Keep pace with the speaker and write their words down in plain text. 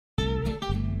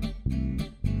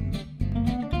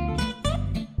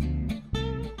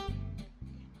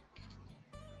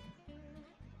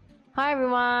Hi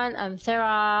everyone, I'm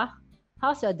Sarah.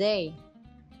 How's your day?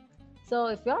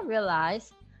 So, if you all realize,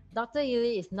 Dr.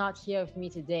 Yuli is not here with me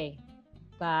today.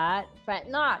 But fret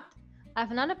not, I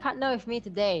have another partner with me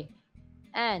today,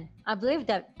 and I believe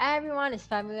that everyone is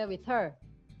familiar with her.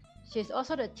 She's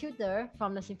also the tutor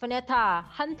from the Sinfonietta,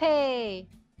 Han Pei.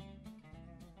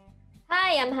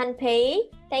 Hi, I'm Han Pei.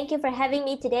 Thank you for having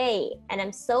me today, and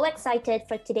I'm so excited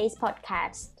for today's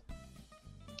podcast.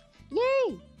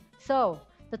 Yay! So,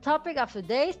 the topic of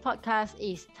today's podcast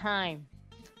is time.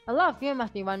 A lot of you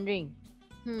must be wondering,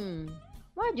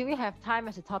 why do we have time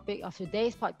as a topic of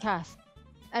today's podcast?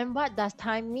 And what does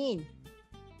time mean?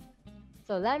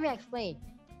 So let me explain.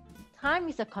 Time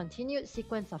is a continued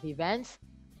sequence of events.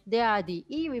 They are the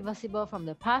irreversible from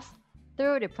the past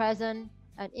through the present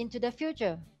and into the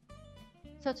future.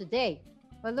 So today,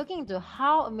 we're looking into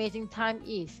how amazing time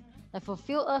is that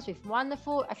fulfill us with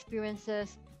wonderful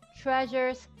experiences,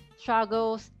 treasures,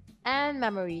 struggles, and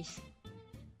memories.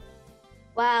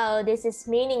 Wow, this is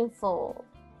meaningful.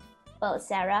 Well,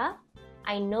 Sarah,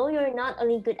 I know you're not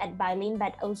only good at violin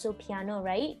but also piano,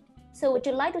 right? So, would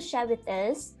you like to share with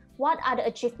us what are the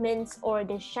achievements or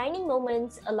the shining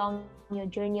moments along your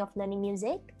journey of learning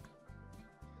music?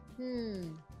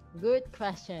 Good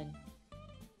question.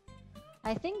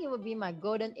 I think it would be my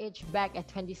golden age back at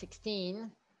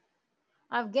 2016.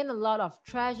 I've gained a lot of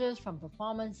treasures from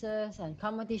performances and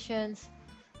competitions,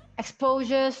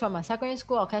 exposures from my secondary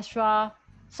school orchestra,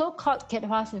 so-called Kiat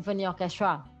Hua Symphony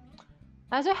Orchestra.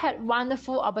 I also had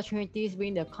wonderful opportunities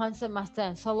being the concert master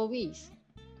and soloist.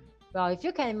 Well, if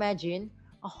you can imagine,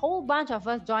 a whole bunch of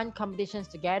us joined competitions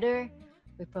together,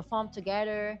 we performed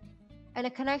together, and the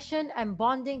connection and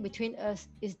bonding between us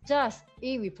is just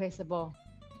irreplaceable.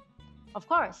 Of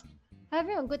course,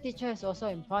 having a good teacher is also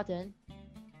important.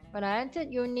 When I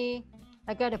entered uni,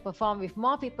 I got to perform with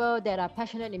more people that are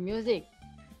passionate in music.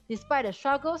 Despite the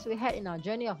struggles we had in our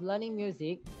journey of learning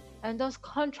music and those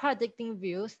contradicting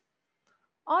views,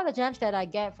 all the gems that I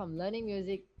get from learning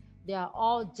music, they are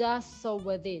all just so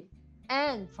worth it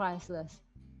and priceless.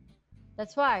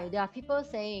 That's why there are people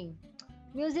saying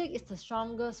music is the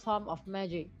strongest form of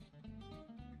magic.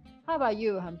 How about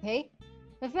you, Hanpei?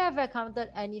 Have you ever encountered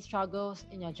any struggles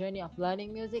in your journey of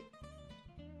learning music?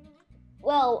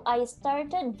 Well, I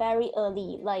started very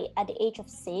early, like at the age of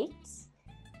 6.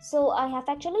 So, I have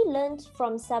actually learned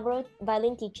from several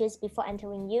violin teachers before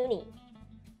entering uni.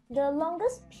 The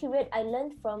longest period I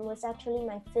learned from was actually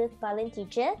my fifth violin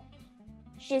teacher.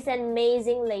 She's an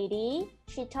amazing lady.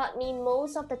 She taught me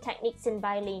most of the techniques in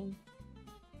violin.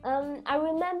 I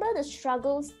remember the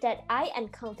struggles that I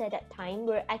encountered at that time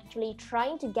were actually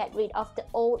trying to get rid of the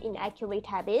old inaccurate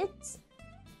habits,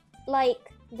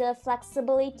 like the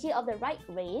flexibility of the right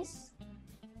wrist.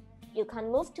 You can't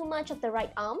move too much of the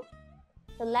right arm,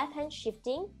 the left hand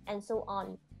shifting, and so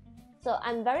on. So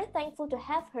I'm very thankful to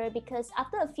have her because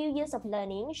after a few years of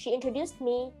learning, she introduced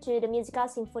me to the Musica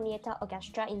Sinfonietta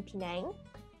Orchestra in Penang,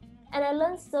 and I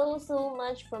learned so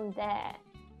much from there.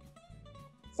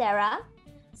 Sarah,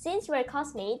 since we're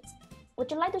classmates,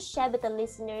 would you like to share with the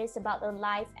listeners about your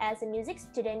life as a music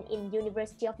student in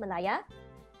University of Malaya?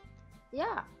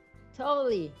 Yeah,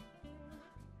 totally.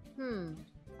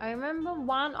 I remember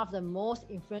one of the most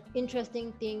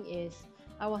interesting thing is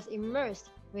I was immersed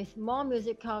with more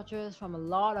music cultures from a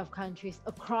lot of countries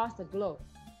across the globe.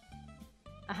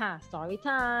 Aha, story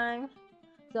time.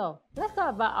 So let's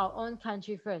talk about our own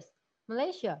country first,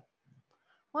 Malaysia.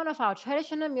 One of our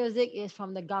traditional music is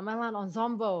from the Gamelan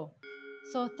Ensemble.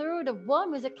 So through the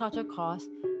World Music Culture course,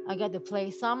 I get to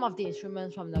play some of the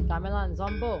instruments from the Gamelan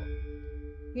Ensemble.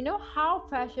 You know how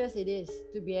precious it is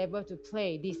to be able to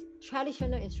play these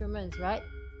traditional instruments, right?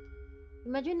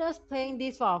 Imagine us playing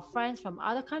this for our friends from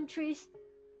other countries.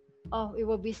 Oh, it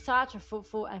will be such a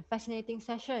fruitful and fascinating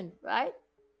session, right?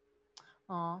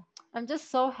 Oh, I'm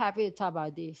just so happy to talk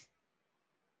about this.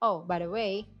 Oh, by the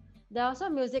way, there are also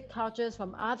music cultures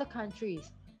from other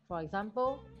countries. For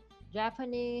example,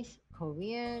 Japanese,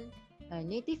 Korean, and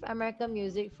Native American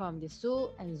music from the Sioux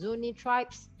and Zuni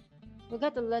tribes. We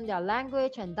get to learn their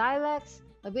language and dialects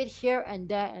a bit here and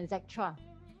there, etc.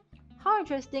 How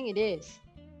interesting it is!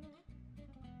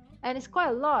 And it's quite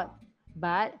a lot.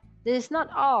 But this is not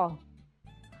all.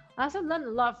 I also learned a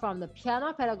lot from the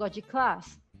piano pedagogy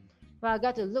class, where I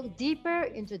got to look deeper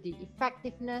into the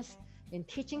effectiveness in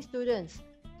teaching students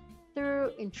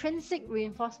through intrinsic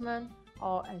reinforcement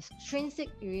or extrinsic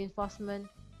reinforcement.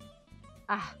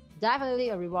 Definitely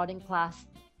a rewarding class.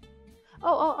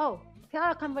 Oh,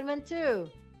 piano accompaniment too.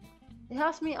 It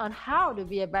helps me on how to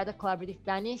be a better collaborative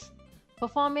pianist,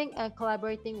 performing and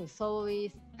collaborating with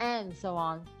soloists, and so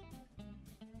on.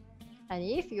 And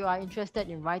if you are interested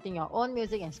in writing your own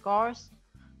music and scores,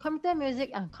 computer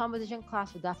music and composition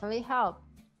class will definitely help.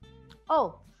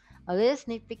 Oh, a little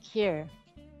sneak peek here.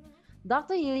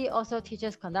 Dr. Yili also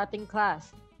teaches conducting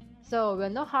class, so we'll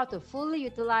know how to fully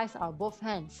utilize our both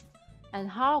hands. And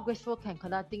how graceful can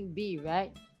conducting be,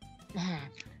 right?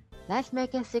 Let's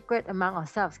make a secret among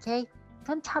ourselves, okay?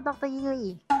 Don't tell Dr.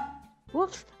 Yili.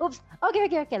 Oops.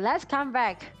 Okay, let's come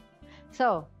back.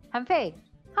 So, Hanfei,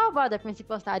 how about the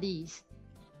principal studies?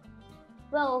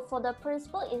 Well, for the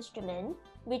principal instrument,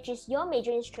 which is your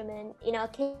major instrument, in our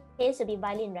case will be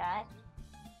violin, right?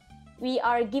 We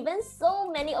are given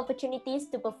so many opportunities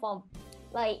to perform.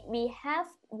 Like we have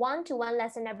one-to-one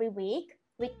lesson every week,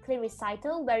 weekly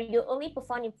recital where you only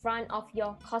perform in front of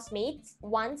your classmates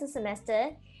once a semester,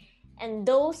 and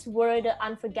those were the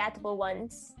unforgettable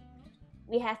ones.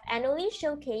 We have annually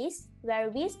showcase where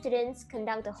we students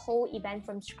conduct the whole event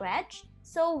from scratch,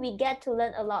 so we get to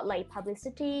learn a lot like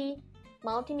publicity,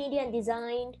 multimedia and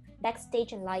design,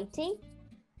 backstage and lighting.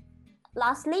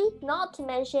 Lastly, not to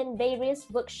mention various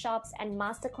workshops and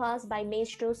masterclass by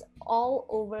maestros all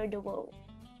over the world.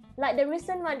 Like the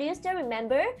recent one, do you still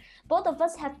remember? Both of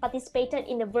us have participated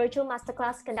in the virtual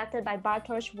masterclass conducted by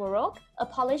Bartosz Worok, a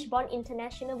Polish-born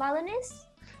international violinist.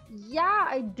 Yeah,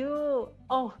 I do.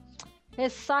 Oh,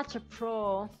 he's such a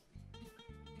pro.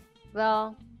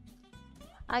 Well,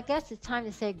 I guess it's time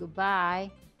to say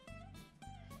goodbye.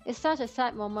 It's such a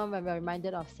sad moment when we're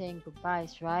reminded of saying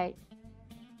goodbyes, right?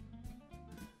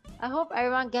 I hope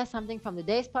everyone gets something from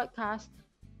today's podcast.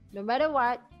 No matter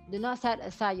what, do not set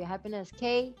aside your happiness,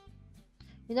 okay?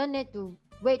 You don't need to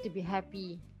wait to be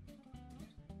happy.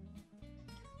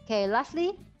 Okay,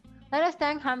 lastly, let us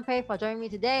thank Hanpei for joining me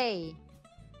today.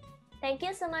 Thank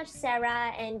you so much,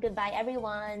 Sarah, and goodbye,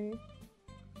 everyone.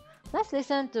 Let's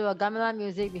listen to a gamelan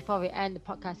music before we end the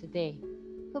podcast today.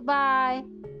 Goodbye.